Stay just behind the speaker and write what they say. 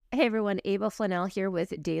Hey everyone, Ava Flanell here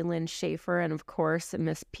with Dalen Schaefer, and of course,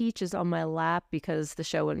 Miss Peach is on my lap because the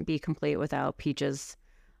show wouldn't be complete without Peach's,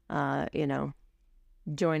 joining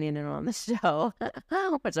in on the show,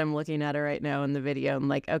 which I'm looking at her right now in the video. I'm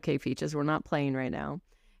like, okay, Peaches, we're not playing right now.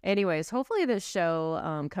 Anyways, hopefully this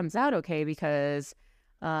show comes out okay because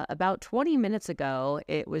about 20 minutes ago,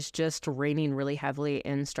 it was just raining really heavily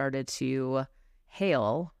and started to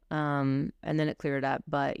hail. And then it cleared up.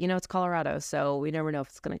 But, it's Colorado, so we never know if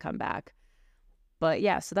it's going to come back. But,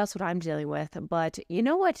 yeah, so that's what I'm dealing with. But you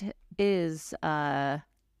know what is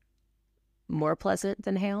more pleasant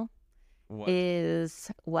than hail? What?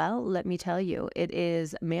 Well, let me tell you, it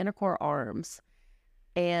is Manicore Arms.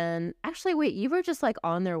 And actually, wait, you were just like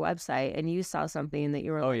on their website and you saw something that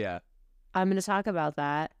you were Yeah. I'm going to talk about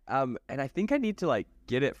that. And I think I need to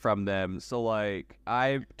get it from them. So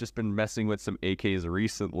I've just been messing with some AKs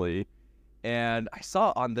recently, and I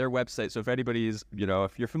saw on their website. So if anybody's,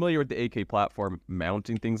 if you're familiar with the AK platform,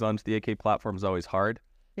 mounting things onto the AK platform is always hard.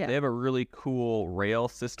 Yeah. They have a really cool rail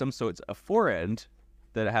system. So it's a forend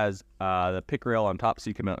that has the pick rail on top, so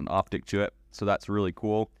you can mount an optic to it. So that's really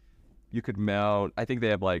cool. You could mount. I think they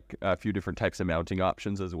have a few different types of mounting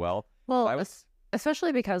options as well. Well,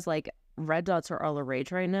 especially because red dots are all the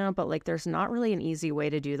rage right now, but there's not really an easy way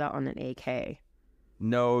to do that on an AK.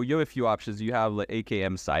 No, you have a few options. You have the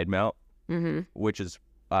AKM side mount, which is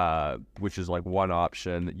one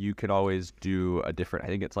option. You could always do a different. I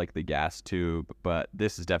think it's the gas tube, but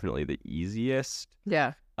this is definitely the easiest.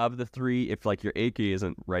 Yeah. Of the three, if your AK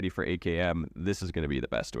isn't ready for AKM, this is going to be the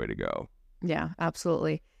best way to go. Yeah,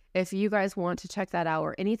 absolutely. If you guys want to check that out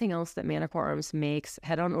or anything else that Manicore Arms makes,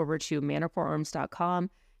 head on over to manicorearms.com.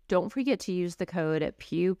 Don't forget to use the code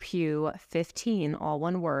PEWPEW15, all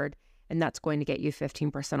one word, and that's going to get you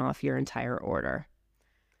 15% off your entire order.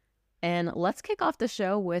 And let's kick off the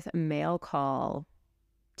show with mail call.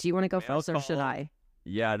 Do you want to go first or should I?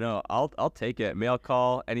 Yeah, no, I'll take it. Mail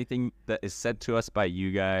call, anything that is sent to us by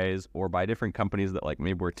you guys or by different companies that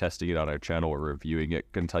maybe we're testing it on our channel or reviewing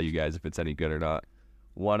it, can tell you guys if it's any good or not.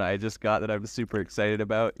 One I just got that I'm super excited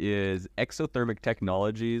about is Exothermic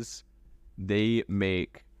Technologies. They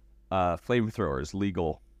make flamethrowers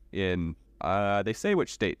legal in they say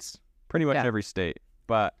which states, pretty much every state,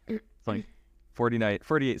 but it's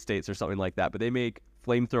 48 states or something like that. But they make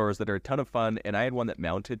flamethrowers that are a ton of fun, and I had one that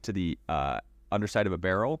mounted to the underside of a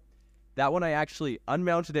barrel. That one I actually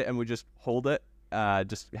unmounted it and would just hold it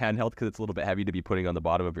just handheld because it's a little bit heavy to be putting on the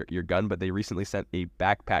bottom of your gun. But they recently sent a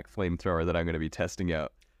backpack flamethrower that I'm going to be testing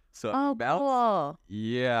out. So cool.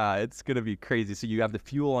 Yeah, it's going to be crazy. So you have the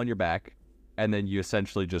fuel on your back, and then you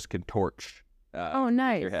essentially just can torch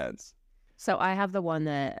nice. your hands. So I have the one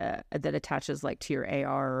that attaches to your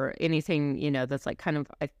AR or anything, that's kind of,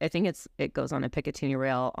 I think it goes on a Picatinny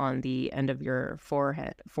rail on the end of your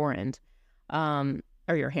forend, or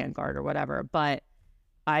your handguard or whatever. But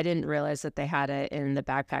I didn't realize that they had it in the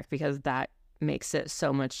backpack because that makes it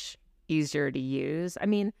so much easier to use. I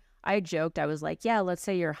mean, I joked, I was like, yeah, let's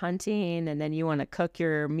say you're hunting and then you want to cook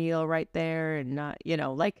your meal right there and not,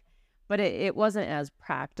 but it wasn't as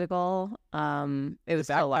practical. It was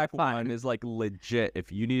still a lot of fun. One is legit.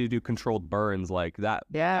 If you need to do controlled burns, that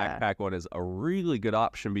backpack one is a really good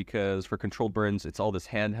option because for controlled burns, it's all this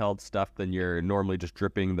handheld stuff. Then you're normally just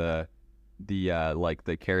dripping the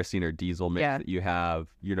kerosene or diesel mix that you have.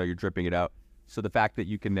 You're dripping it out. So the fact that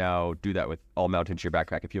you can now do that with all mounted to your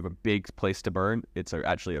backpack, if you have a big place to burn, it's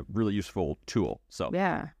actually a really useful tool. So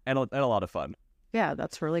and a lot of fun. Yeah,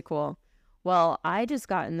 that's really cool. Well, I just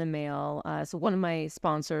got in the mail. So one of my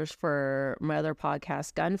sponsors for my other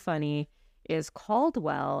podcast, Gun Funny, is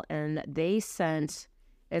Caldwell, and they sent.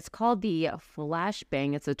 It's called the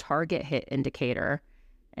Flashbang. It's a target hit indicator,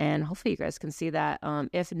 and hopefully you guys can see that.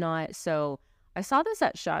 If not, so I saw this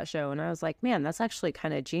at SHOT Show, and I was like, man, that's actually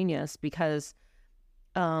kind of genius because.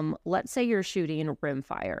 Let's say you're shooting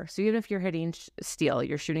rimfire. So even if you're hitting steel,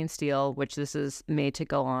 you're shooting steel, which this is made to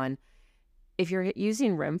go on. If you're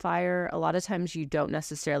using rimfire, a lot of times you don't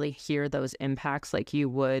necessarily hear those impacts like you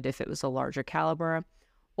would if it was a larger caliber.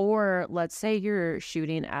 Or let's say you're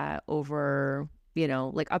shooting at over,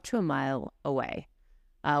 up to a mile away,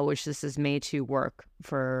 which this is made to work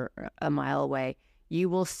for a mile away. You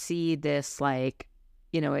will see this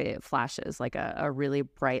it flashes like a really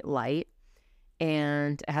bright light.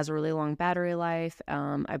 And it has a really long battery life.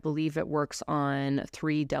 I believe it works on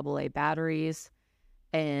 3 AA batteries.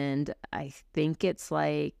 And I think it's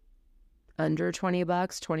under $20,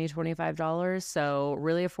 $25. So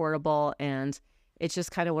really affordable. And it's just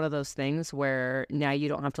kind of one of those things where now you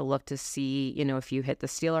don't have to look to see, if you hit the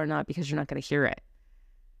steel or not because you're not going to hear it.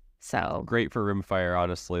 So great for rimfire,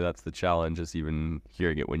 honestly. That's the challenge, is even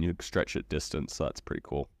hearing it when you stretch it distance. So that's pretty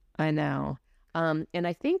cool. I know. And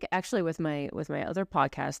I think actually with my other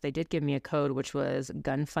podcast, they did give me a code, which was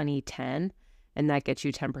GunFunny10, and that gets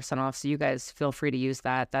you 10% off. So you guys feel free to use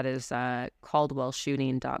that. That is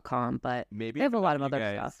caldwellshooting.com. But Maybe they have a lot of you other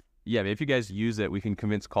guys- stuff. Yeah, if you guys use it, we can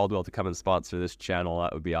convince Caldwell to come and sponsor this channel.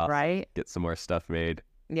 That would be awesome. Right? Get some more stuff made.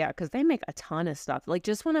 Yeah, because they make a ton of stuff. Like,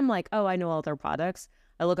 just when I'm like, oh, I know all their products,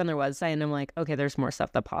 I look on their website and I'm like, okay, there's more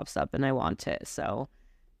stuff that pops up and I want it. So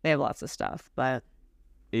they have lots of stuff. But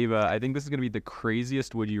Ava, I think this is going to be the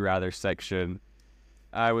craziest would you rather section.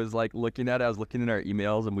 I was looking at our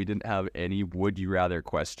emails, and we didn't have any would you rather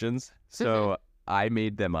questions. So I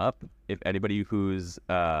made them up. If anybody who's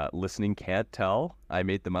listening can't tell, I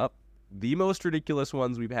made them up. The most ridiculous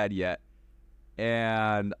ones we've had yet.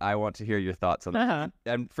 And I want to hear your thoughts on that.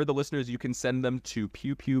 And for the listeners, you can send them to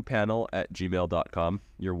pewpewpanel@gmail.com.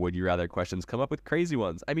 Your would you rather questions. Come up with crazy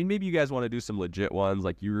ones. I mean, maybe you guys want to do some legit ones.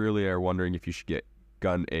 Like, you really are wondering if you should get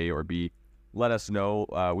gun A or B. Let us know.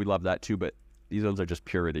 We love that too. But these ones are just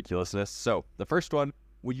pure ridiculousness. So the first one,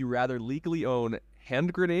 would you rather legally own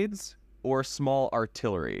hand grenades or small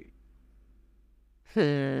artillery?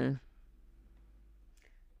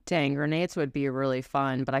 Dang, grenades would be really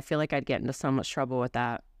fun, but I feel like I'd get into so much trouble with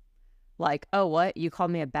that. Like, oh, what? You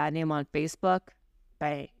called me a bad name on Facebook?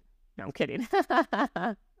 Bang. No, I'm kidding.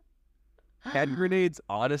 Hand grenades,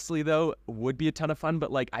 honestly, though, would be a ton of fun,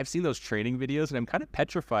 but I've seen those training videos and I'm kind of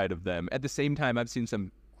petrified of them. At the same time, I've seen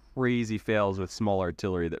some crazy fails with small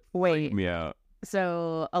artillery that freak me out.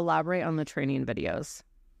 So elaborate on the training videos.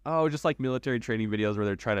 Oh, just like military training videos where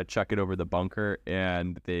they're trying to chuck it over the bunker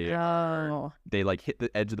and they hit the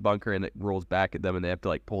edge of the bunker and it rolls back at them and they have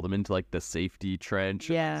to pull them into the safety trench.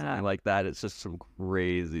 Yeah. Or something like that. It's just some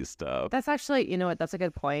crazy stuff. That's actually, you know what, that's a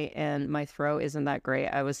good point. And my throw isn't that great.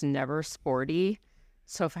 I was never sporty.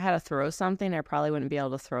 So if I had to throw something, I probably wouldn't be able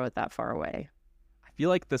to throw it that far away. I feel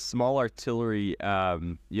like the small artillery,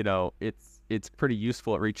 it's pretty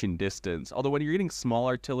useful at reaching distance. Although when you're getting small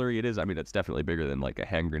artillery, it's definitely bigger than a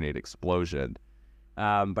hand grenade explosion.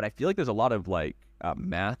 But I feel like there's a lot of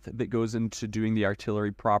math that goes into doing the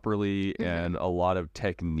artillery properly and a lot of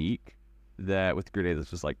technique that with grenades, it's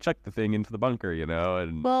just chuck the thing into the bunker,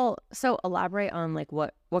 and Well, so elaborate on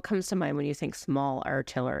what comes to mind when you think small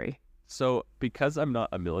artillery. So because I'm not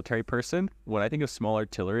a military person, when I think of small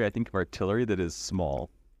artillery, I think of artillery that is small.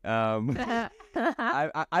 I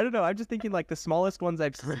don't know. I'm just thinking the smallest ones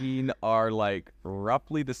I've seen are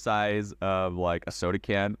roughly the size of a soda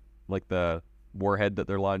can, the warhead that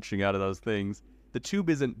they're launching out of those things. The tube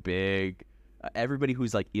isn't big. Everybody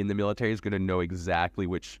who's in the military is going to know exactly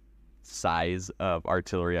which size of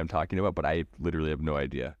artillery I'm talking about, but I literally have no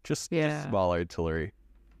idea. Just small artillery.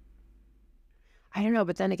 I don't know,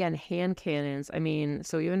 but then again, hand cannons,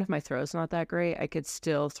 so even if my throw's not that great, I could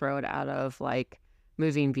still throw it out of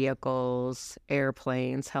moving vehicles,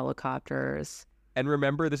 airplanes, helicopters. And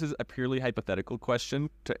remember, this is a purely hypothetical question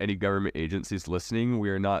to any government agencies listening. We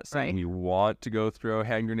are not saying we want to go throw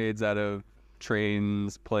hand grenades out of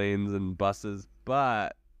trains, planes, and buses,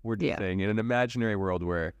 but we're just saying in an imaginary world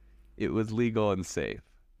where it was legal and safe.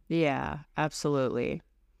 Yeah, absolutely.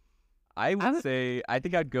 I would say I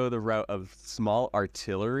think I'd go the route of small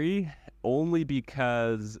artillery only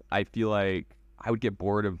because I feel like I would get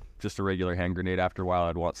bored of just a regular hand grenade after a while.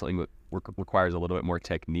 I'd want something that requires a little bit more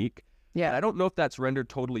technique. Yeah. And I don't know if that's rendered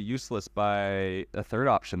totally useless by a third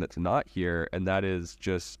option that's not here, and that is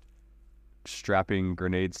just strapping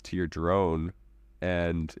grenades to your drone,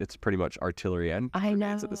 and it's pretty much artillery and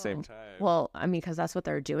grenades at the same time. Well, because that's what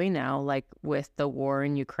they're doing now, with the war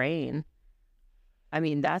in Ukraine.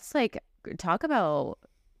 That's talk about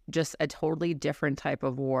just a totally different type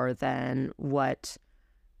of war than what,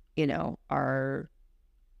 our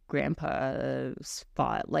grandpas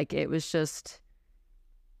fought. It was just,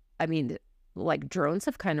 drones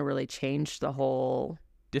have kind of really changed the whole.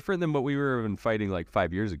 Different than what we were even fighting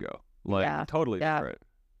 5 years ago. Totally different.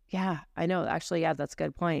 Yeah, I know. Actually, yeah, that's a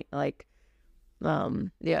good point. It's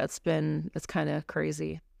kind of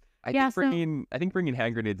crazy. I think bringing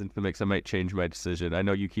hand grenades into the mix, I might change my decision. I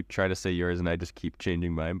know you keep trying to say yours, and I just keep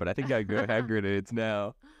changing mine, but I think I'd go hand grenades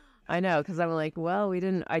now. I know, because I'm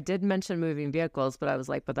I did mention moving vehicles, but I was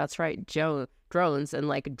but that's right, drones,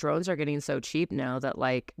 and drones are getting so cheap now that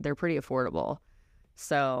they're pretty affordable.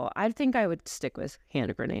 So I think I would stick with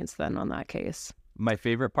hand grenades then on that case. My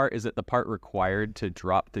favorite part is that the part required to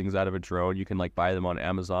drop things out of a drone, you can buy them on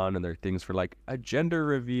Amazon, and they're things for a gender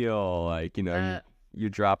reveal, you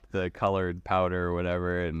drop the colored powder or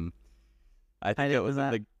whatever, and I think it was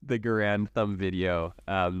the Garand Thumb video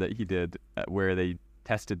that he did where they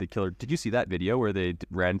tested the killer. Did you see that video where they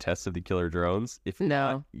ran tests of the killer drones? If No.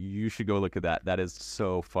 not, you should go look at that. That is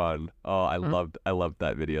so fun. Oh, I loved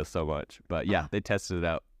that video so much. But yeah, they tested it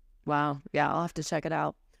out. Wow. Yeah, I'll have to check it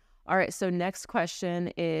out. All right. So next question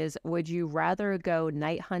is, would you rather go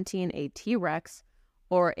night hunting a T-Rex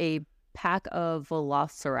or a pack of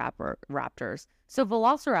velociraptors? So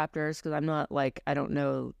velociraptors, because I'm not like, I don't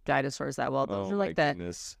know dinosaurs that well. Those are like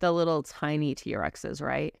the little tiny T-Rexes,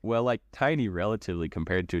 right? Well, like tiny relatively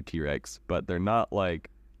compared to a T-Rex, but they're not like,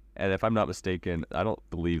 and if I'm not mistaken, I don't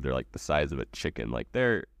believe they're like the size of a chicken. Like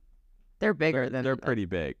they're bigger than they're pretty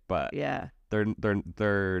big, but yeah. They're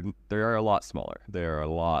a lot smaller. They're a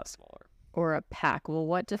lot smaller. Or a pack. Well,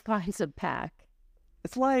 what defines a pack?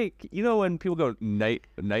 It's like, you know, when people go night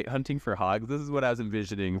hunting for hogs, this is what I was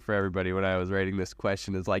envisioning for everybody when I was writing this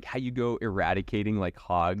question, is like how you go eradicating like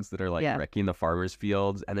hogs that are like wrecking the farmers'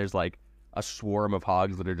 fields, and there's like a swarm of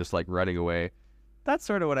hogs that are just like running away. That's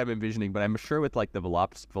sort of what I'm envisioning, but I'm sure with like the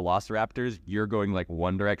velociraptors, you're going like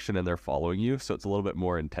one direction and they're following you, so it's a little bit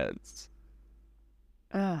more intense.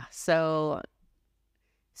 So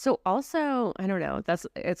also, I don't know,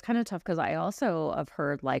 it's kind of tough because I also have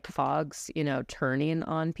heard like hogs, you know, turning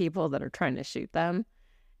on people that are trying to shoot them.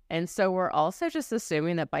 And so we're also just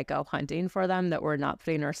assuming that by go hunting for them, that we're not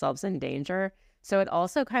putting ourselves in danger. So it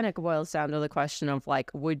also kind of boils down to the question of like,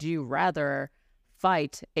 would you rather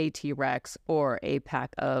fight a T-Rex or a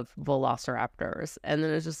pack of velociraptors? And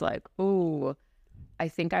then it's just like, ooh, I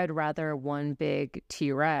think I'd rather one big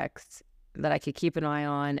T-Rex that I could keep an eye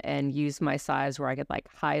on and use my size where I could like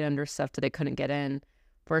hide under stuff that they couldn't get in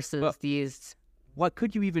versus these. What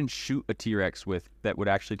could you even shoot a T-Rex with that would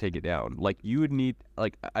actually take it down? Like you would need,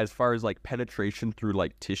 like, as far as like penetration through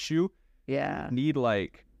like tissue, need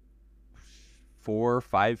like 4 or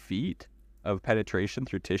 5 feet of penetration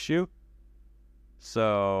through tissue.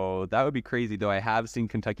 So that would be crazy, though. I have seen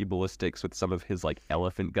Kentucky Ballistics with some of his like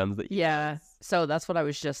elephant guns that So that's what I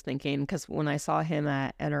was just thinking, because when I saw him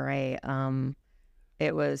at NRA,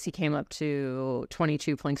 he came up to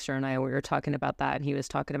 22 Plinkster and we were talking about that, and he was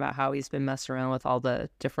talking about how he's been messing around with all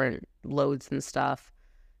the different loads and stuff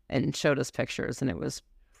and showed us pictures, and it was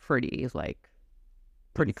pretty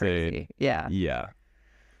crazy. Yeah.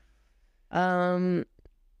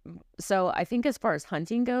 So I think as far as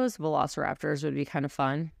hunting goes, velociraptors would be kind of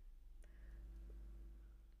fun.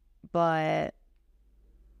 But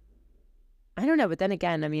I don't know. But then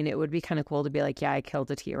again, I mean, it would be kind of cool to be like, yeah, I killed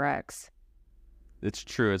a T-Rex. It's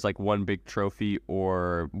true. It's like one big trophy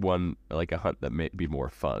or one like a hunt that may be more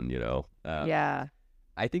fun, you know? Yeah.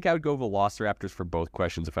 I think I would go velociraptors for both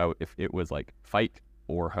questions if it was like fight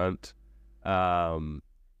or hunt.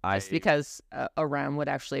 Just because a ram would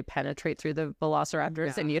actually penetrate through the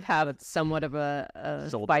velociraptors and you'd have somewhat of a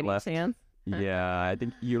fighting chance. Yeah, I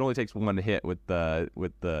think it only takes one hit with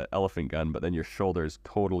the elephant gun, but then your shoulder's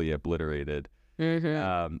totally obliterated.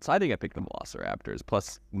 Mm-hmm. So I think I picked the velociraptors.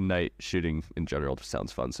 Plus, night shooting in general just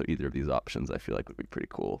sounds fun. So either of these options I feel like would be pretty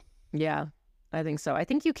cool. Yeah, I think so. I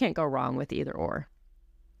think you can't go wrong with either or.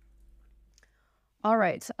 All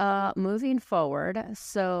right, moving forward.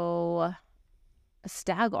 So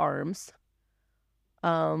Stag Arms.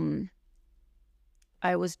 I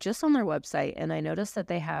was just on their website and I noticed that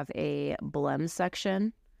they have a blem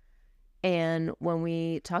section. And when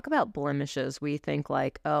we talk about blemishes, we think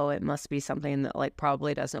like, oh, it must be something that like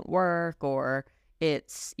probably doesn't work, or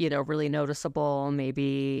it's, you know, really noticeable.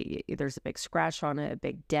 Maybe there's a big scratch on it, a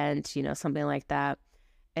big dent, you know, something like that.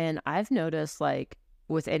 And I've noticed like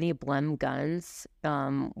with any blem guns,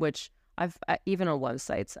 which even on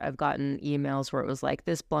websites, I've gotten emails where it was like,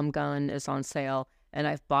 this blem gun is on sale. And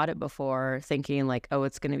I've bought it before thinking like, oh,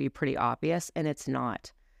 it's going to be pretty obvious. And it's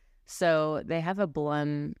not. So they have a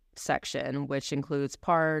blem section, which includes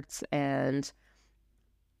parts, and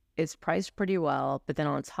it's priced pretty well. But then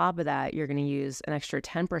on top of that, you're going to use an extra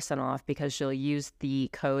 10% off because you'll use the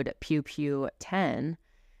code PewPew10.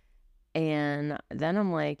 And then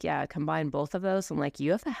I'm like, yeah, combine both of those. I'm like,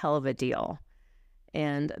 you have a hell of a deal.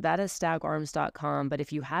 And that is stagarms.com. But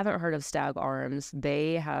if you haven't heard of Stag Arms,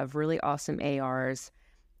 they have really awesome ARs.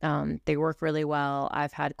 They work really well.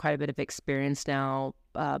 I've had quite a bit of experience now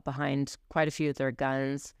behind quite a few of their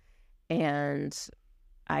guns. And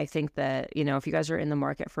I think that, you know, if you guys are in the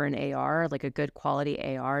market for an AR, like a good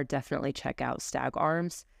quality AR, definitely check out Stag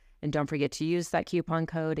Arms. And don't forget to use that coupon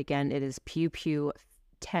code. Again, it is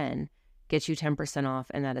PewPew10. Gets you 10% off,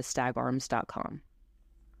 and that is stagarms.com.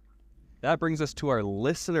 That brings us to our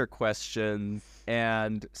listener questions.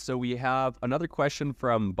 And so we have another question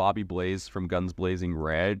from Bobby Blaze from Guns Blazing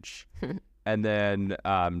Reg. And then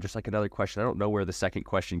just like another question, I don't know where the second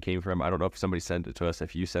question came from. I don't know if somebody sent it to us.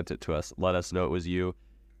 If you sent it to us, let us know it was you.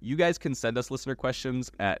 You guys can send us listener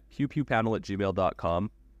questions at pewpewpanel@gmail.com.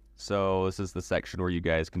 So this is the section where you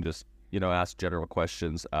guys can just, ask general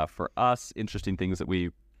questions for us, interesting things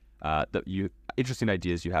interesting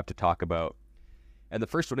ideas you have to talk about. And the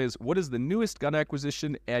first one is, what is the newest gun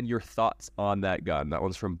acquisition and your thoughts on that gun? That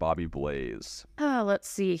one's from Bobby Blaze. Let's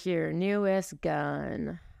see here. Newest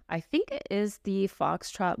gun. I think it is the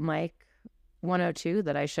Foxtrot Mike 102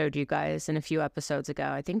 that I showed you guys in a few episodes ago.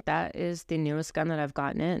 I think that is the newest gun that I've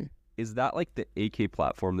gotten in. Is that like the AK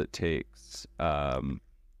platform that takes AR,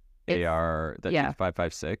 that takes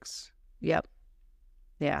 5.56? Yep.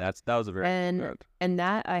 Yeah. That was a very good. And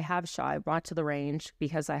that I have shot. I brought to the range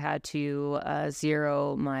because I had to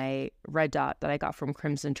zero my red dot that I got from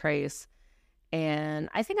Crimson Trace. And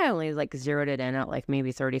I think I only zeroed it in at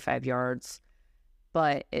maybe 35 yards.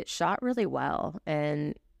 But it shot really well.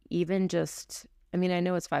 And even just, I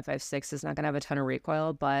know it's 5.56, it's not going to have a ton of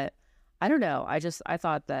recoil, but I don't know. I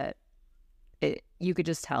thought that you could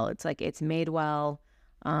just tell it's made well.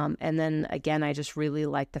 And then again, I just really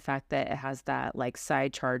like the fact that it has that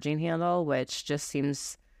side charging handle, which just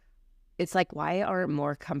seems, it's why aren't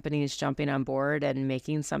more companies jumping on board and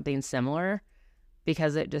making something similar?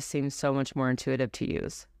 Because it just seems so much more intuitive to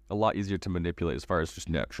use. A lot easier to manipulate as far as just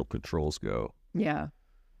natural controls go. Yeah.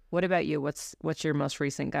 What about you? What's your most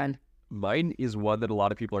recent gun? Mine is one that a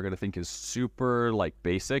lot of people are going to think is super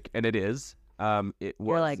basic, and it is. It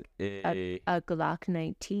was a Glock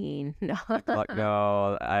 19. No. Not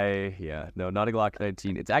a Glock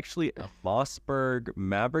 19. It's actually a Mossberg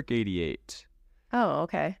Maverick 88. Oh,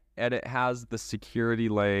 okay. And it has the security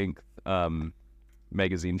length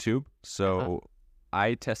magazine tube. So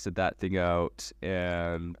I tested that thing out,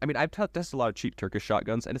 and I've tested a lot of cheap Turkish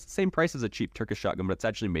shotguns, and it's the same price as a cheap Turkish shotgun, but it's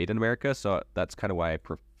actually made in America, so that's kind of why I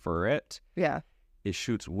prefer it. Yeah. It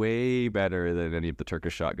shoots way better than any of the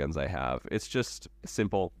Turkish shotguns I have. It's just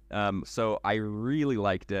simple. So I really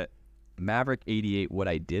liked it. Maverick 88, what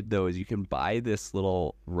I did, though, is you can buy this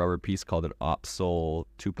little rubber piece called an Opsol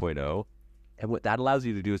 2.0, and what that allows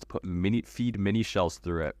you to do is to feed mini shells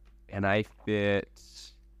through it, and I fit...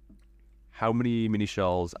 How many mini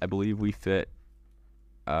shells? I believe we fit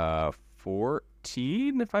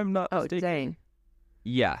 14, if I'm not mistaken. Oh, dang.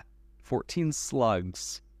 Yeah, 14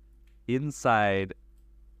 slugs inside.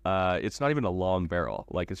 It's not even a long barrel.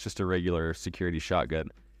 It's just a regular security shotgun.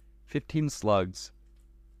 15 slugs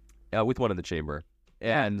with one in the chamber.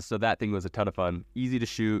 And so that thing was a ton of fun. Easy to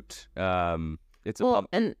shoot. And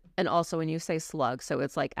also when you say slug, so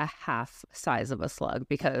it's a half size of a slug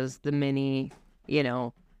because the mini,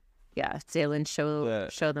 Yeah, Zaylen,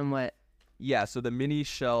 show them what. Yeah, so the mini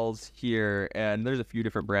shells here, and there's a few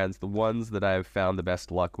different brands. The ones that I've found the best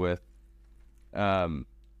luck with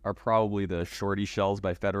are probably the shorty shells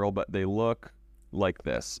by Federal, but they look like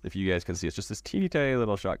this. If you guys can see, it's just this teeny tiny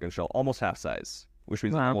little shotgun shell, almost half size, which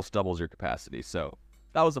means it almost doubles your capacity. So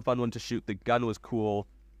that was a fun one to shoot. The gun was cool.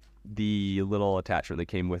 The little attachment that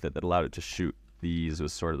came with it that allowed it to shoot these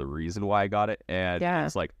was sort of the reason why I got it, and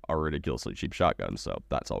it's a ridiculously cheap shotgun, so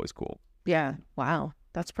that's always cool. Yeah, wow,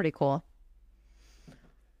 that's pretty cool.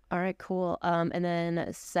 All right, cool. And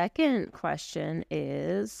then second question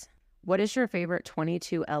is, what is your favorite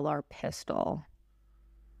 22 LR pistol?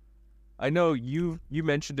 I know you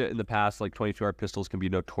mentioned it in the past, 22R pistols can be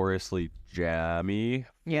notoriously jammy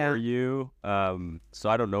for you. So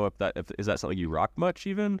I don't know if is that something you rock much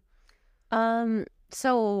even?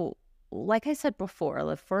 So like I said before,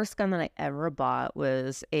 the first gun that I ever bought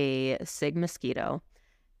was a Sig Mosquito,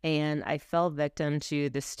 and I fell victim to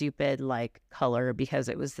the stupid color because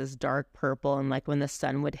it was this dark purple, and when the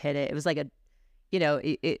sun would hit it, it was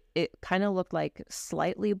it kind of looked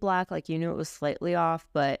slightly black, it was slightly off,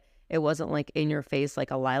 but it wasn't in your face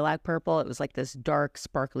like a lilac purple. It was this dark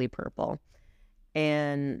sparkly purple,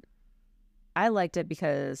 and I liked it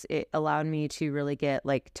because it allowed me to really get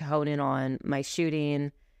to hone in on my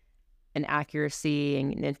shooting and accuracy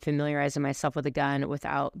and familiarizing myself with the gun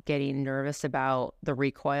without getting nervous about the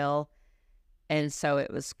recoil. And so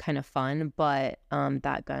it was kind of fun, but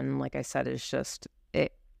that gun, like I said, is just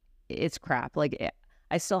it's crap.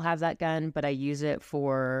 I still have that gun, but I use it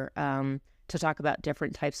for to talk about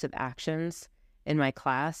different types of actions in my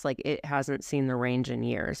class. It hasn't seen the range in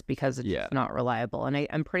years because it's not reliable, and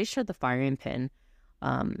I'm pretty sure the firing pin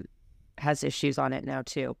has issues on it now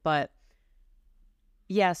too. But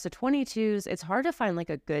yeah, so 22s, it's hard to find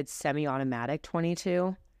a good semi-automatic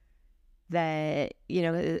 22 that,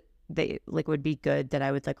 they would be good, that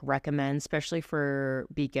I would recommend, especially for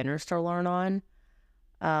beginners to learn on.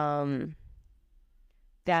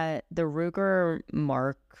 That the Ruger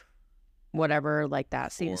Mark, whatever, like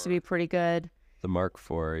that seems to be pretty good. The Mark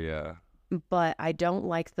IV, yeah. But I don't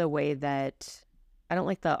like the way that I don't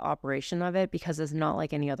like the operation of it because it's not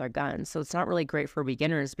like any other gun. So it's not really great for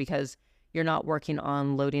beginners because you're not working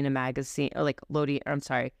on loading a magazine or like loading. I'm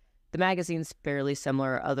sorry, the magazine's fairly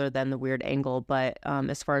similar other than the weird angle. But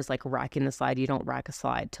as far as like racking the slide, you don't rack a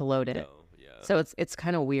slide to load it. No, yeah. So it's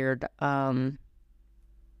kind of weird. I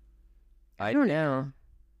don't know.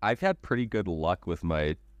 I've had pretty good luck with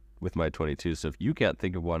my 22. So if you can't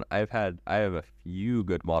think of one, I have a few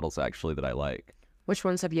good models actually that I like. Which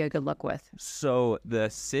ones have you had good luck with? So the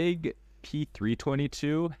SIG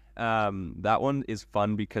P322, that one is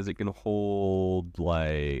fun because it can hold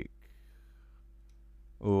like,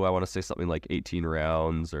 I want to say something like 18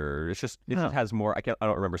 rounds, or it just has more. I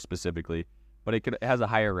don't remember specifically, but it has a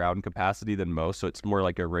higher round capacity than most, so it's more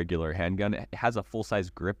like a regular handgun. It has a full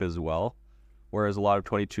size grip as well, whereas a lot of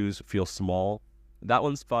 22s feel small. That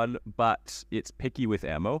one's fun, but it's picky with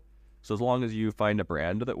ammo. So as long as you find a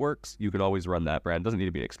brand that works, you can always run that brand. It doesn't need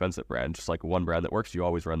to be an expensive brand, just like one brand that works, you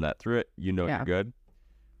always run that through it. You know you're good.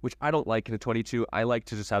 Which I don't like in a 22. I like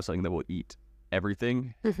to just have something that will eat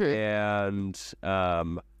everything. And so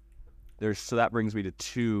that brings me to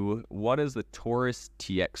two. One is the Taurus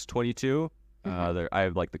TX22. I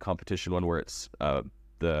have like the competition one where it's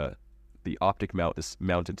the optic mount is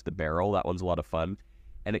mounted to the barrel. That one's a lot of fun.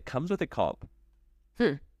 And it comes with a comp.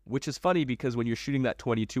 Which is funny because when you're shooting that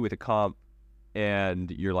 22 with a comp and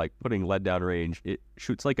you're like putting lead down range, it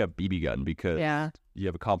shoots like a BB gun because you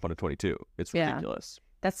have a comp on a 22. It's ridiculous.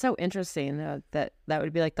 That's so interesting. That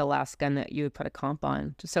would be like the last gun that you would put a comp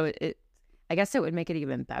on. So I guess it would make it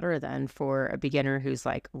even better then for a beginner who's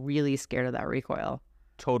like really scared of that recoil.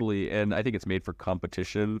 Totally, and I think it's made for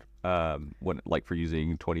competition. For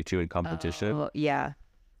using 22 in competition. Oh, yeah.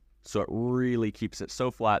 So it really keeps it so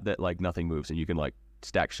flat that like nothing moves, and you can like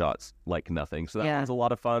stack shots like nothing. So that one's a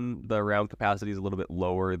lot of fun. The round capacity is a little bit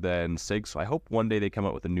lower than SIG, so I hope one day they come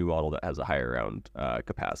out with a new model that has a higher round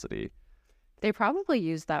capacity. They probably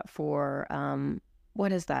use that for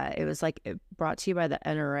what is that? It was like brought to you by the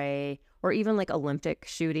NRA or even like Olympic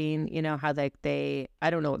shooting. You know how they I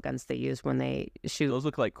don't know what guns they use when they shoot. Those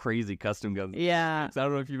look like crazy custom guns. Yeah. I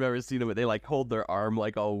don't know if you've ever seen them, but they like hold their arm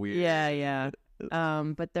like all weird. Yeah.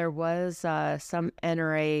 But there was some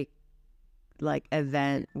NRA like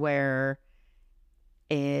event where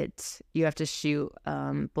you have to shoot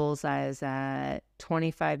bullseyes at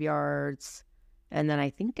 25 yards, and then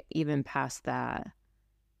I think even past that.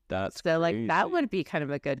 That's so crazy. Like that would be kind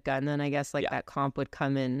of a good gun. Then I guess that comp would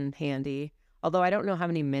come in handy. Although I don't know how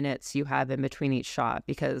many minutes you have in between each shot,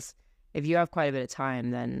 because if you have quite a bit of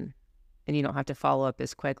time, then and you don't have to follow up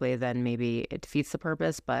as quickly, then maybe it defeats the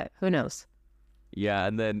purpose. But who knows? Yeah,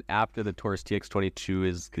 and then after the Taurus TX22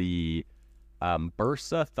 is the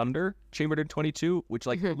Bursa Thunder chambered in 22, which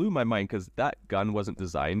like blew my mind because that gun wasn't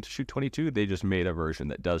designed to shoot 22. They just made a version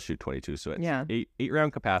that does shoot 22. So it's eight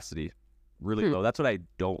round capacity, really low. That's what I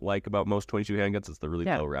don't like about most 22 handguns. It's the really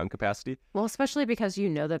low round capacity. Well, especially because you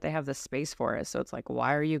know that they have the space for it. So it's like,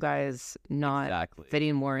 why are you guys not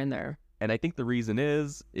fitting more in there? And I think the reason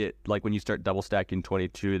is it like when you start double stacking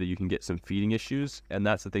 22 that you can get some feeding issues. And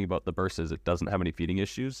that's the thing about the Bursa is it doesn't have any feeding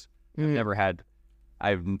issues.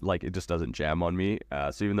 It just doesn't jam on me.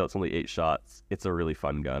 So even though it's only 8 shots, it's a really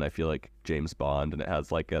fun gun. I feel like James Bond, and it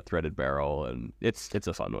has like a threaded barrel, and it's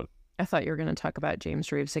a fun one. I thought you were going to talk about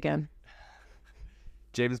James Reeves again.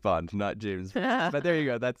 James Bond, not James. But there you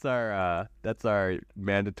go. That's our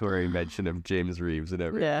mandatory mention of James Reeves in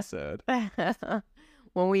every episode.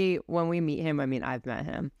 When we meet him, I mean, I've met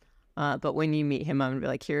him, but when you meet him, I'm gonna be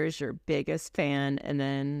like, here's your biggest fan, and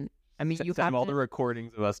then I mean, you have all the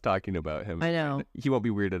recordings of us talking about him. I know he won't be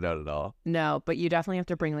weirded out at all. No, but you definitely have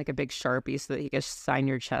to bring like a big Sharpie so that he can sign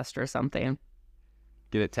your chest or something.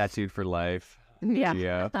 Get it tattooed for life.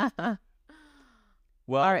 Yeah.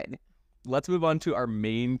 Well, all right. Let's move on to our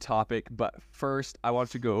main topic, but first I want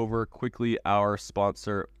to go over quickly our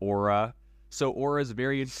sponsor, Aura. So Aura is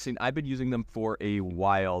very interesting. I've been using them for a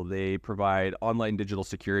while. They provide online digital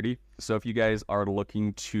security. So if you guys are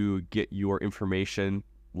looking to get your information,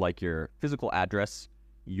 like your physical address,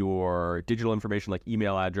 your digital information like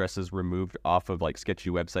email addresses removed off of like sketchy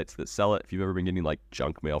websites that sell it, if you've ever been getting like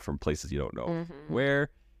junk mail from places you don't know where,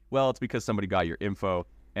 well, it's because somebody got your info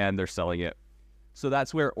and they're selling it. So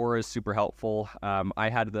that's where Aura is super helpful. I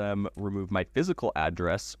had them remove my physical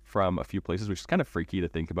address from a few places, which is kind of freaky to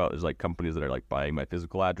think about. There's like companies that are like buying my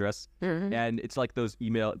physical address. And it's like those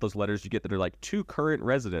letters you get that are like to current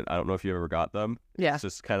resident. I don't know if you ever got them. Yeah. It's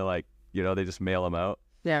just kind of like, they just mail them out.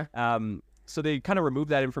 Yeah. so they kind of remove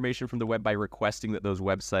that information from the web by requesting that those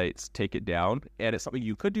websites take it down. And it's something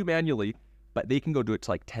you could do manually, but they can go do it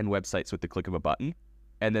to like 10 websites with the click of a button.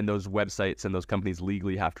 And then those websites and those companies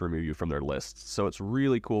legally have to remove you from their lists. So it's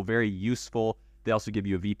really cool, very useful. They also give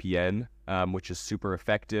you a VPN, which is super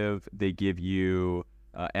effective. They give you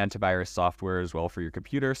antivirus software as well for your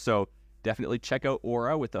computer. So definitely check out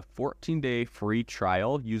Aura with a 14-day free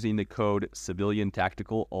trial using the code Civilian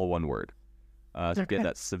Tactical, all one word. So get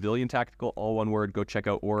that Civilian Tactical, all one word. Go check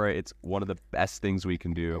out Aura. It's one of the best things we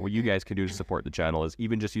can do. What you guys can do to support the channel is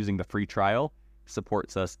even just using the free trial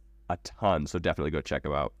supports us a ton. So definitely go check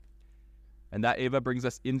them out. And that, Ava, brings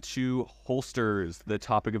us into holsters, the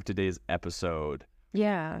topic of today's episode.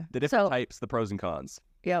 Yeah. The different types, the pros and cons.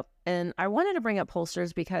 Yep. And I wanted to bring up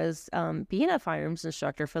holsters because being a firearms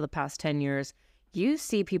instructor for the past 10 years, you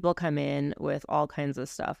see people come in with all kinds of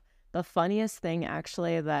stuff. The funniest thing,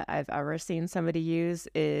 actually, that I've ever seen somebody use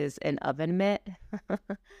is an oven mitt.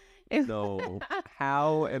 No.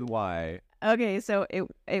 How and why? Okay, so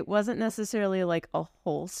it wasn't necessarily like a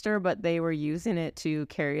holster, but they were using it to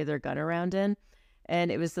carry their gun around in. And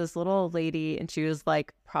it was this little lady, and she was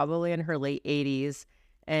like probably in her late 80s.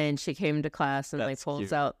 And she came to class and like pulls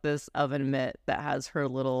cute. out this oven mitt that has her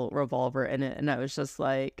little revolver in it. And I was just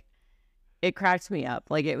like, it cracked me up.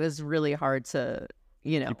 Like, it was really hard to,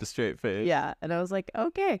 keep a straight face. Yeah. And I was like,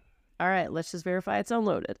 okay, all right, let's just verify it's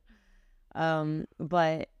unloaded.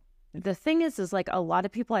 But the thing is like a lot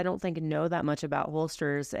of people I don't think know that much about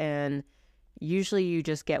holsters, and usually you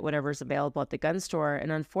just get whatever's available at the gun store.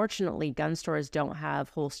 And unfortunately, gun stores don't have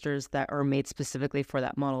holsters that are made specifically for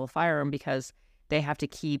that model of firearm because they have to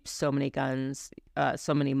keep so many guns,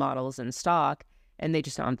 so many models in stock, and they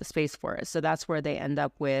just don't have the space for it. So that's where they end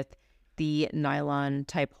up with the nylon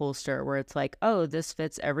type holster where it's like, oh, this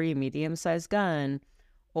fits every medium-sized gun.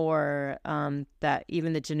 Or that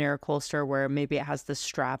even the generic holster where maybe it has the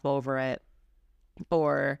strap over it.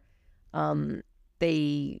 Or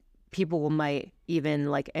people might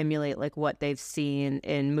even like emulate like what they've seen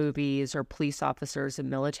in movies or police officers in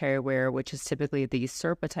military wear, which is typically the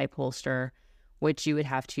Serpa type holster, which you would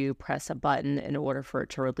have to press a button in order for it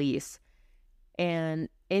to release. And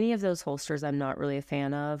any of those holsters I'm not really a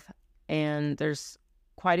fan of. And there's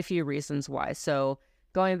quite a few reasons why. So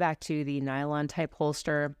going back to the nylon type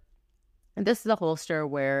holster, this is a holster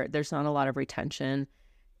where there's not a lot of retention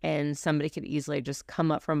and somebody could easily just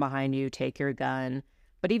come up from behind you, take your gun.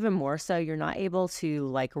 But even more so, you're not able to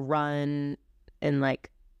like run and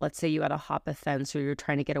like, let's say you had to hop a fence or you're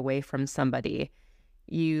trying to get away from somebody.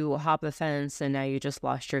 You hop a fence and now you just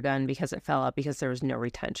lost your gun because it fell out because there was no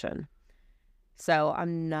retention. So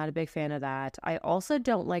I'm not a big fan of that. I also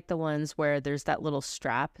don't like the ones where there's that little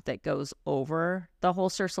strap that goes over the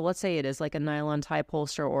holster. So let's say it is like a nylon type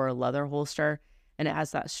holster or a leather holster, and it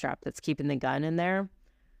has that strap that's keeping the gun in there.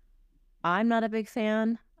 I'm not a big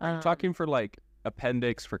fan. Are you talking for like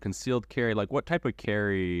appendix, for concealed carry? Like what type of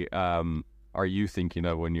carry are you thinking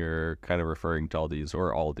of when you're kind of referring to all these,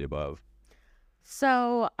 or all of the above?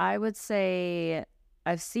 So I would say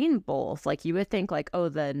I've seen both. Like you would think like, oh,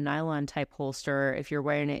 the nylon type holster, if you're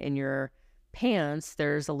wearing it in your pants,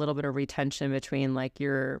 there's a little bit of retention between like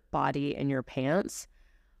your body and your pants.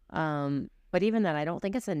 But even then, I don't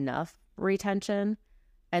think it's enough retention.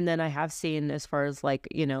 And then I have seen as far as like,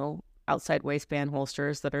 outside waistband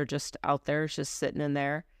holsters that are just out there, just sitting in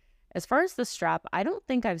there. As far as the strap, I don't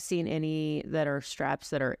think I've seen any that are straps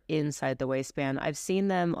that are inside the waistband. I've seen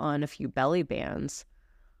them on a few belly bands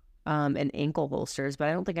and ankle holsters, but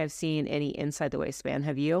I don't think I've seen any inside the waistband.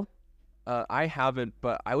 Have you? I haven't,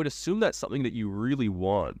 but I would assume that's something that you really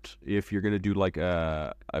want if you're gonna do like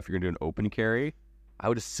if you're gonna do an open carry. I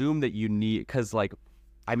would assume that you need, because like,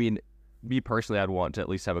 I mean, me personally, I'd want to at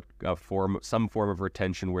least have some form of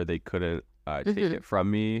retention where they couldn't take it from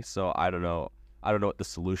me. So I don't know what the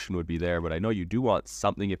solution would be there, but I know you do want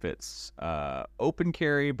something if it's open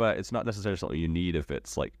carry, but it's not necessarily something you need if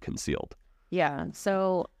it's like concealed. Yeah.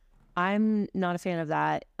 So I'm not a fan of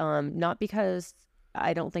that. Not because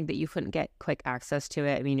I don't think that you couldn't get quick access to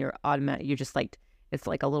it. I mean, you just like, it's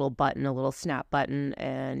like a little button, a little snap button,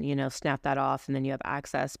 and, snap that off and then you have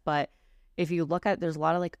access. But if you look at, there's a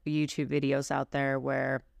lot of like YouTube videos out there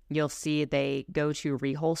where you'll see they go to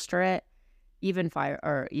reholster it. Even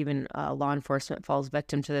law enforcement falls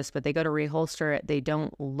victim to this, but they go to reholster it. They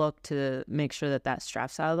don't look to make sure that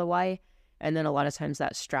strap's out of the way. And then a lot of times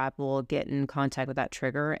that strap will get in contact with that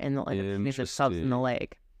trigger and they'll end up shooting themselves in the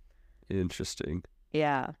leg. Interesting.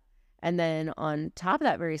 Yeah. And then on top of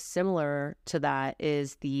that, very similar to that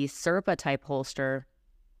is the Serpa type holster,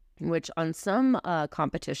 which on some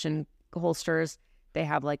competition holsters, they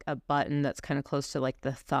have like a button that's kind of close to like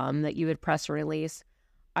the thumb that you would press and release.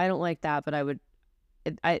 I don't like that, but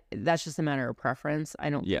that's just a matter of preference. I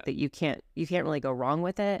don't think that you can't really go wrong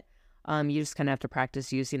with it. You just kind of have to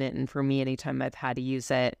practice using it. And for me, anytime I've had to use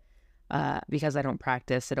it, because I don't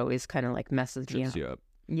practice, it always kind of like messes me up.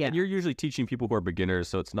 Yeah. And you're usually teaching people who are beginners,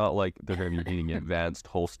 so it's not like they're going to be needing advanced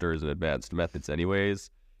holsters and advanced methods anyways.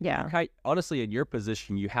 Yeah. Honestly, in your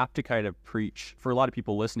position, you have to kind of preach. For a lot of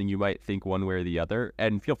people listening, you might think one way or the other.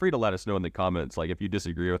 And feel free to let us know in the comments. Like, if you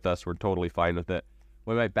disagree with us, we're totally fine with it.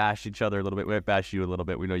 We might bash each other a little bit. We might bash you a little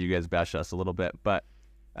bit. We know you guys bash us a little bit. But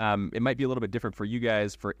it might be a little bit different for you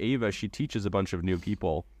guys. For Ava, she teaches a bunch of new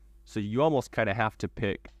people. So you almost kind of have to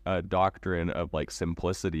pick a doctrine of like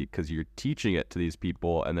simplicity because you're teaching it to these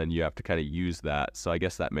people and then you have to kind of use that. So I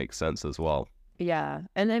guess that makes sense as well. Yeah.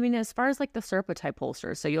 And I mean, as far as like the Serpa type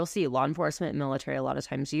holster, so you'll see law enforcement and military a lot of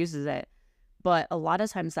times uses it. But a lot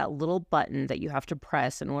of times that little button that you have to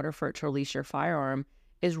press in order for it to release your firearm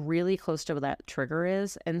is really close to where that trigger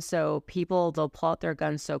is. And so they'll pull out their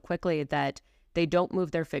gun so quickly that they don't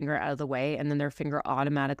move their finger out of the way, and then their finger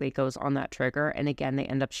automatically goes on that trigger. And again, they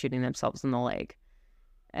end up shooting themselves in the leg.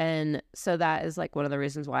 And so that is like one of the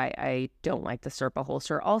reasons why I don't like the Serpa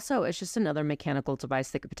holster. Also, it's just another mechanical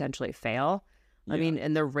device that could potentially fail. Yeah. I mean,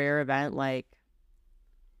 in the rare event, not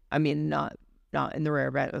in the rare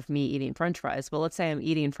event of me eating French fries, but let's say I'm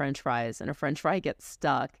eating French fries and a French fry gets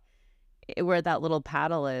stuck where that little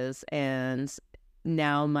paddle is, and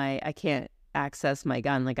now I can't access my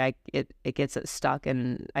gun. Like it gets it stuck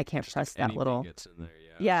and I can't just press that little. Gets in there,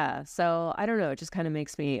 yeah. So I don't know. It just kind of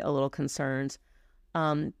makes me a little concerned.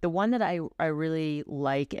 The one that I really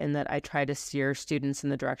like and that I try to steer students in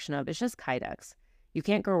the direction of is just Kydex. You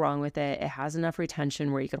can't go wrong with it. It has enough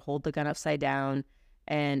retention where you could hold the gun upside down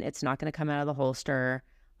and it's not going to come out of the holster.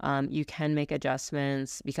 You can make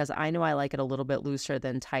adjustments because I know I like it a little bit looser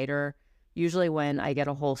than tighter. Usually when I get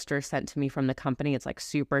a holster sent to me from the company, it's like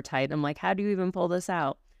super tight. I'm like, how do you even pull this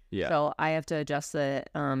out? Yeah. So I have to adjust it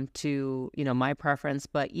to, my preference.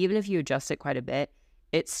 But even if you adjust it quite a bit,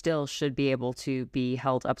 it still should be able to be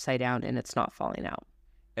held upside down and it's not falling out.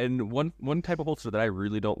 And one type of holster that I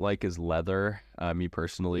really don't like is leather, me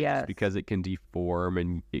personally, just because it can deform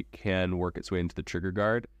and it can work its way into the trigger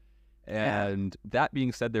guard. And that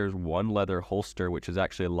being said, there's one leather holster, which is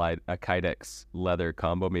actually a Kydex leather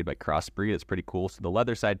combo made by Crossbreed. It's pretty cool. So the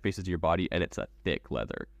leather side faces your body and it's a thick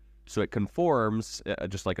leather. So it conforms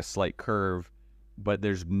just like a slight curve, but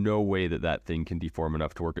there's no way that thing can deform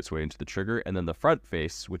enough to work its way into the trigger. And then the front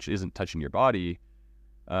face, which isn't touching your body,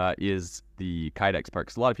 is the Kydex part.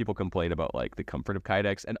 Because a lot of people complain about like the comfort of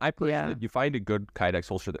Kydex. And I personally, if you find a good Kydex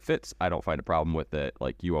holster that fits, I don't find a problem with it.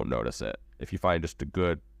 Like you won't notice it. If you find just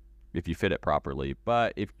if you fit it properly.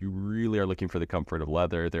 But if you really are looking for the comfort of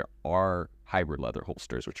leather, there are hybrid leather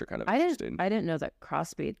holsters, which are kind of interesting. I didn't know that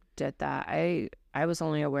Crossbreed did that. I was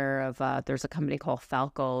only aware of there's a company called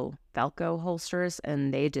Falco holsters,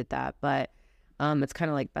 and they did that. But it's kind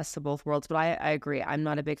of like best of both worlds. But I agree. I'm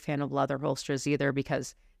not a big fan of leather holsters either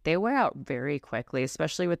because they wear out very quickly,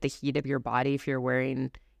 especially with the heat of your body. If you're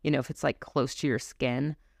wearing, if it's like close to your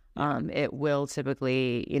skin, it will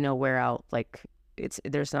typically, wear out like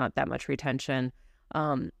there's not that much retention.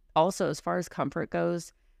 Also, as far as comfort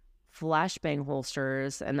goes, flashbang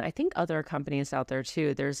holsters, and I think other companies out there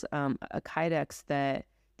too, there's a Kydex that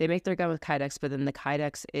they make their gun with Kydex, but then the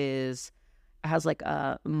Kydex has like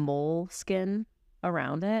a mole skin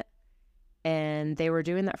around it. And they were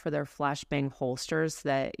doing that for their flashbang holsters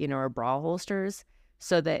that, are bra holsters,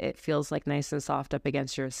 so that it feels like nice and soft up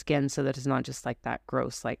against your skin so that it's not just like that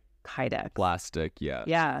gross, like Kydex plastic.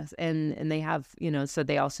 Yeah. And they have, so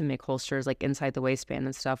they also make holsters like inside the waistband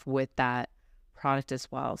and stuff with that product as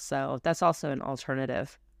well. So that's also an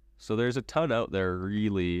alternative. So there's a ton out there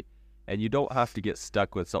really, and you don't have to get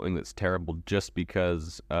stuck with something that's terrible just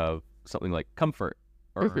because of something like comfort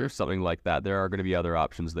or something like that. There are going to be other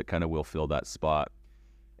options that kind of will fill that spot.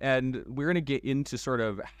 And we're going to get into sort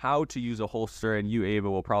of how to use a holster, and you, Ava,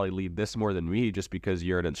 will probably lead this more than me just because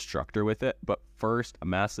you're an instructor with it. But first, a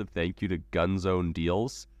massive thank you to Gun Zone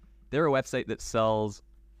Deals. They're a website that sells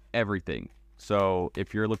everything. So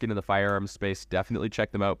if you're looking in the firearms space, definitely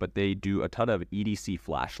check them out. But they do a ton of EDC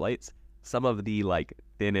flashlights, some of the like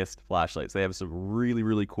thinnest flashlights. They have some really,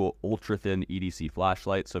 really cool ultra thin EDC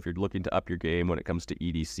flashlights. So if you're looking to up your game when it comes to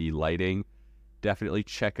EDC lighting, definitely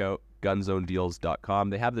check out gunzonedeals.com.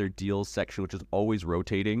 They have their deals section, which is always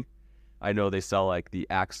rotating. I know they sell like the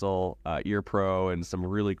Axle Ear Pro and some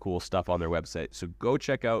really cool stuff on their website. So go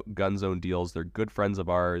check out Gun Zone Deals. They're good friends of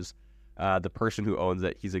ours. the person who owns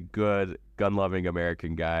it, he's a good gun-loving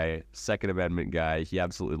American guy, Second Amendment guy. He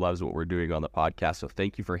absolutely loves what we're doing on the podcast. So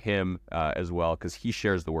thank you for him as well, because he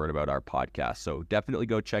shares the word about our podcast. So definitely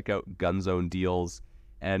go check out Gun Zone Deals.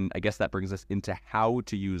 And I guess that brings us into how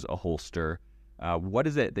to use a holster. What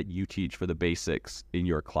is it that you teach for the basics in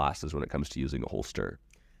your classes when it comes to using a holster?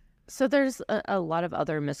 So there's a lot of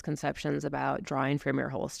other misconceptions about drawing from your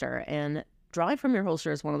holster. And drawing from your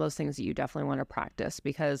holster is one of those things that you definitely want to practice,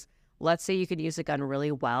 because let's say you could use a gun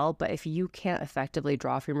really well, but if you can't effectively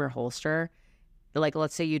draw from your holster, like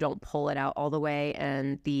let's say you don't pull it out all the way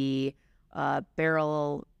and the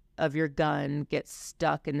barrel of your gun gets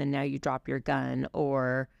stuck and then now you drop your gun,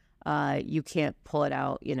 or you can't pull it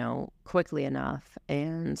out, quickly enough.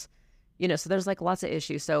 And, so there's like lots of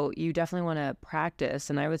issues. So you definitely want to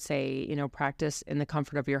practice. And I would say, practice in the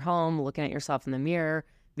comfort of your home, looking at yourself in the mirror,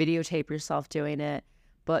 videotape yourself doing it.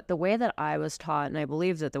 But the way that I was taught, and I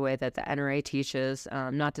believe that the way that the NRA teaches,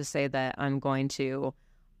 not to say that I'm going to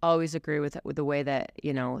always agree with the way that,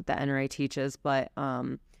 the NRA teaches, but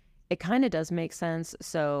it kind of does make sense.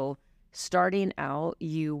 So starting out,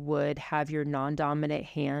 you would have your non-dominant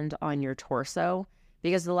hand on your torso,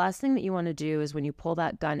 because the last thing that you want to do is when you pull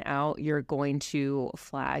that gun out, you're going to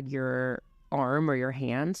flag your arm or your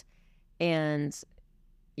hand. And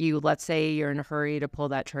let's say you're in a hurry to pull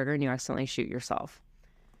that trigger and you accidentally shoot yourself.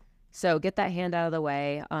 So get that hand out of the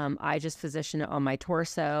way. I just position it on my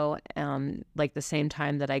torso, like the same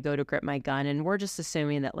time that I go to grip my gun. And we're just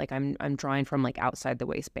assuming that like I'm drawing from like outside the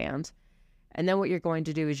waistband. And then what you're going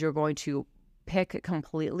to do is you're going to pick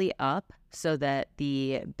completely up so that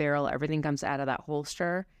the barrel, everything comes out of that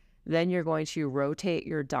holster. Then you're going to rotate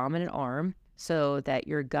your dominant arm so that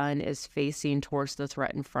your gun is facing towards the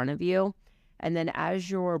threat in front of you. And then as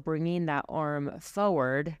you're bringing that arm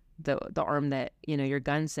forward, the arm that, your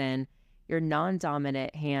gun's in, your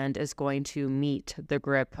non-dominant hand is going to meet the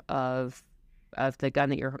grip of the gun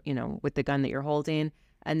that you're, with the gun that you're holding.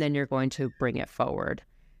 And then you're going to bring it forward.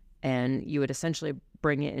 And you would essentially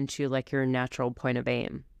bring it into like your natural point of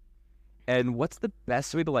aim. And what's the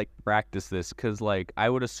best way to like practice this? Because like I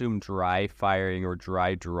would assume dry firing or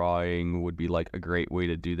dry drawing would be like a great way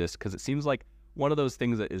to do this, because it seems like one of those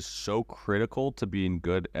things that is so critical to being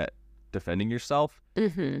good at defending yourself.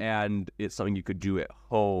 Mm-hmm. And it's something you could do at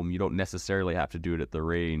home. You don't necessarily have to do it at the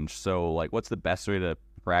range. So like what's the best way to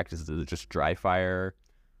practice? Is it just dry fire?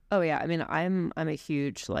 Oh yeah, I mean, I'm a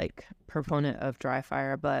huge like proponent of dry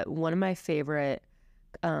fire, but one of my favorite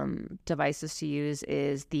devices to use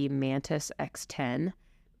is the Mantis X10.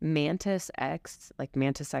 Mantis X, like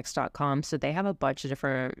mantisx.com. So they have a bunch of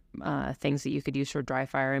different things that you could use for dry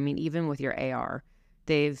fire. I mean, even with your AR,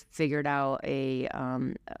 they've figured out a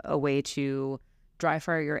way to dry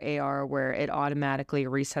fire your AR where it automatically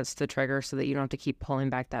resets the trigger so that you don't have to keep pulling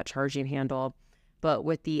back that charging handle. But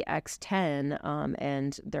with the X10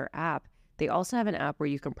 and their app, they also have an app where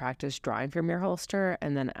you can practice drawing from your holster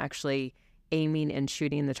and then actually aiming and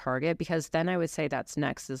shooting the target. Because then I would say that's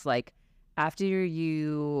next, is like after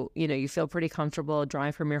you feel pretty comfortable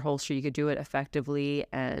drawing from your holster, you could do it effectively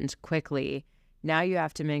and quickly. Now you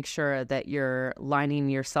have to make sure that you're lining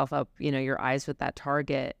yourself up, your eyes with that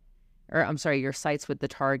target, or I'm sorry, your sights with the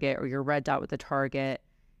target, or your red dot with the target,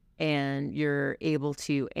 and you're able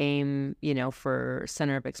to aim, for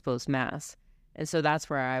center of exposed mass. And so that's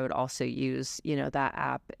where I would also use, that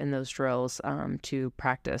app and those drills to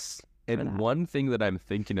practice. And one thing that I'm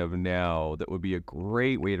thinking of now that would be a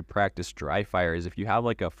great way to practice dry fire is if you have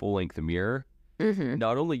like a full-length mirror,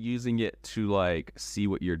 not only using it to like see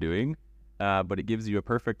what you're doing, but it gives you a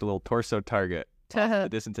perfect little torso target off the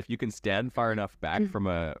distance. If you can stand far enough back from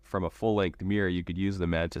a full-length mirror, you could use the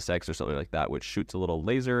Mantis X or something like that, which shoots a little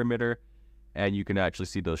laser emitter, and you can actually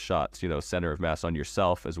see those shots, center of mass on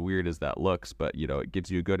yourself, as weird as that looks, but, it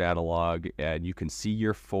gives you a good analog, and you can see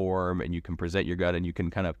your form, and you can present your gun, and you can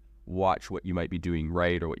kind of watch what you might be doing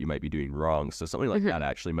right or what you might be doing wrong. So something like that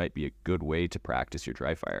actually might be a good way to practice your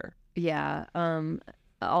dry fire. Yeah.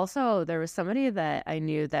 Also, there was somebody that I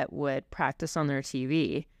knew that would practice on their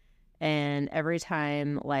TV. And every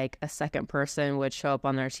time like a second person would show up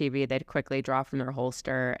on their TV, they'd quickly draw from their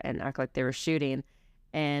holster and act like they were shooting.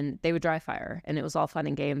 And they would dry fire. And it was all fun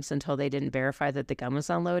and games until they didn't verify that the gun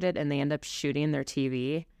was unloaded and they end up shooting their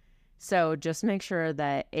TV. So just make sure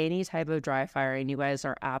that any type of dry firing, you guys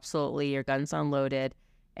are absolutely, your gun's unloaded.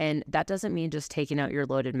 And that doesn't mean just taking out your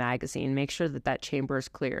loaded magazine. Make sure that that chamber is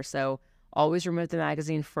clear. So always remove the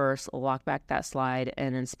magazine first, lock back that slide,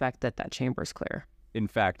 and inspect that that chamber is clear. In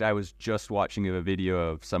fact, I was just watching a video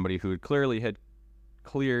of somebody who clearly had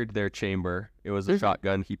cleared their chamber. It was a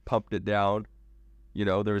shotgun. He pumped it down,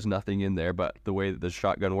 there was nothing in there, but the way that the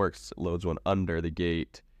shotgun works, it loads one under the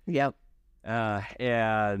gate. Yep.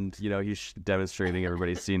 And he's demonstrating,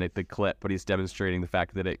 everybody's seen the clip, but he's demonstrating the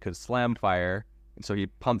fact that it could slam fire. And so he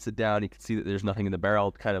pumps it down. You can see that there's nothing in the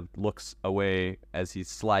barrel, kind of looks away as he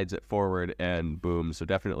slides it forward, and boom. So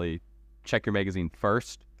definitely check your magazine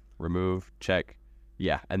first, remove, check,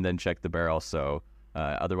 and then check the barrel. So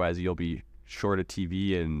otherwise you'll be short a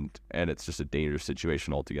TV, and it's just a dangerous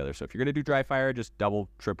situation altogether. So if you're going to do dry fire, just double,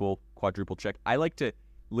 triple, quadruple check. I like to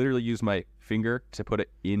literally use my finger to put it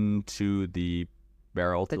into the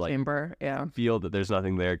barrel The to chamber, feel that there's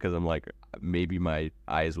nothing there, because I'm like, maybe my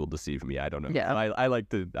eyes will deceive me. I don't know. Yeah. I like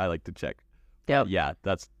to check. Yep. Yeah,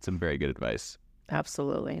 that's some very good advice.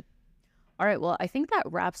 Absolutely. All right, well, I think that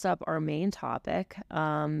wraps up our main topic.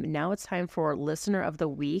 Now it's time for Listener of the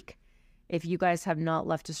Week. If you guys have not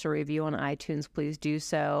left us a review on iTunes, please do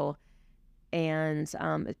so. And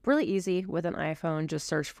it's really easy with an iPhone. Just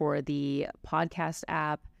search for the podcast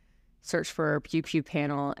app, search for Pew Pew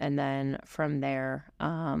Panel, and then from there,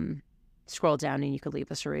 scroll down and you could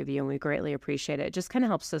leave us a review, and we greatly appreciate it. It just kind of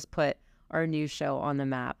helps us put our new show on the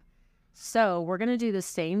map. So we're going to do the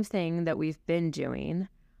same thing that we've been doing.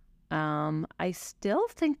 I still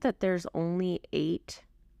think that there's only 8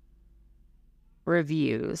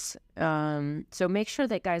 reviews. So make sure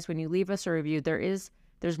that, guys, when you leave us a review,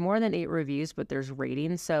 there's more than 8 reviews, but there's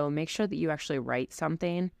ratings. So make sure that you actually write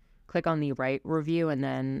something. Click on the write review, and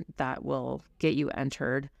then that will get you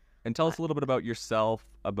entered. And tell us a little bit about yourself,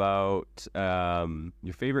 about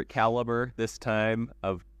your favorite caliber this time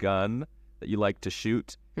of gun that you like to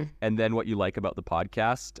shoot, and then what you like about the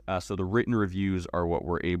podcast. So the written reviews are what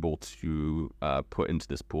we're able to put into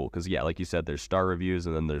this pool. Because, like you said, there's star reviews,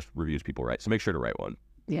 and then there's reviews people write. So make sure to write one.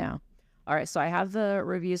 Yeah. All right, so I have the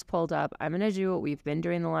reviews pulled up. I'm going to do what we've been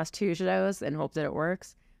doing the last 2 shows and hope that it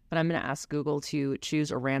works. But I'm going to ask Google to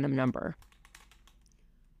choose a random number.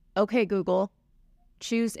 Okay, Google,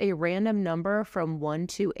 choose a random number from 1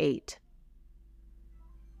 to 8.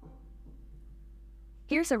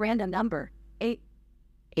 Here's a random number, 8.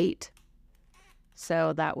 8.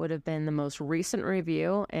 So that would have been the most recent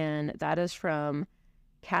review, and that is from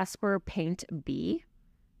Casper Paint B,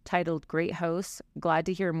 titled Great Hosts. Glad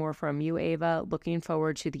to hear more from you, Ava. Looking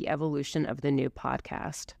forward to the evolution of the new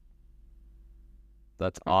podcast.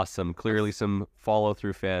 That's awesome. Clearly some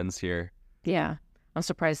follow-through fans here. Yeah. I'm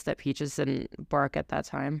surprised that Peaches didn't bark at that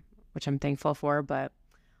time, which I'm thankful for. But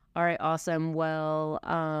all right, awesome. Well,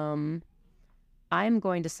 I'm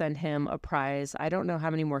going to send him a prize. I don't know how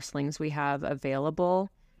many more slings we have available,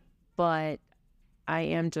 but I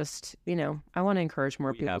am just, I want to encourage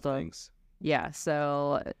more people to. Things. Yeah.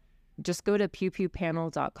 So just go to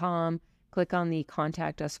pewpewpanel.com, click on the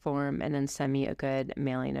contact us form, and then send me a good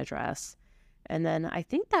mailing address. And then I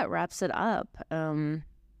think that wraps it up.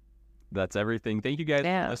 That's everything. Thank you guys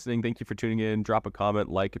for listening. Thank you for tuning in. Drop a comment,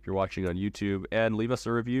 if you're watching on YouTube, and leave us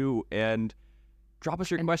a review, and drop us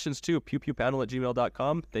your questions too.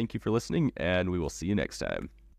 pewpewpanel@gmail.com. Thank you for listening, and we will see you next time.